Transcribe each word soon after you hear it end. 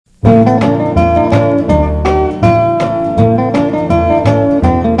Everybody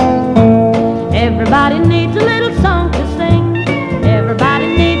needs a little song to sing. Everybody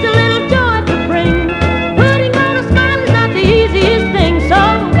needs a little joy to bring. Putting on a smile is not the easiest thing, so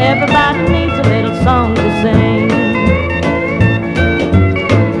everybody needs a little song to sing.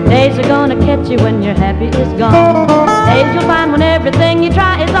 Days are gonna catch you when your happy is gone. Days you'll find when everything you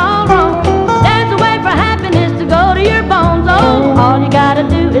try is all wrong. There's a way for happiness to go to your bones. Oh, all you gotta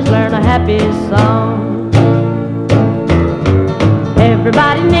do is learn a happy song.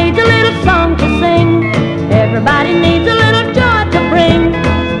 Everybody needs a little song to sing. Everybody needs a little joy to bring.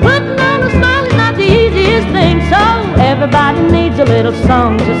 Putting on a smile is not the easiest thing, so everybody needs a little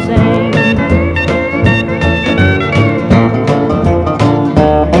song to sing.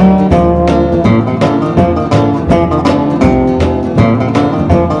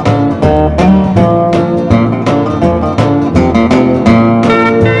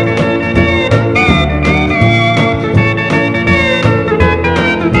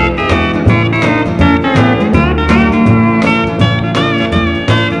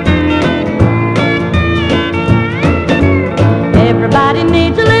 Everybody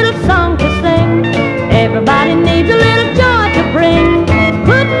needs a little song to sing. Everybody needs a little joy to bring.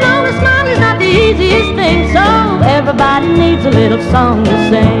 Putting on a smile is not the easiest thing, so everybody needs a little song to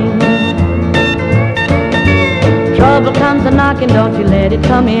sing. Trouble comes a knocking, don't you let it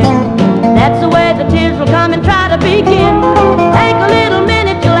come in. That's the way the tears will come and try to begin. Take a little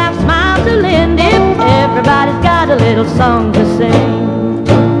minute, you'll have smiles to lend if everybody's got a little song to sing.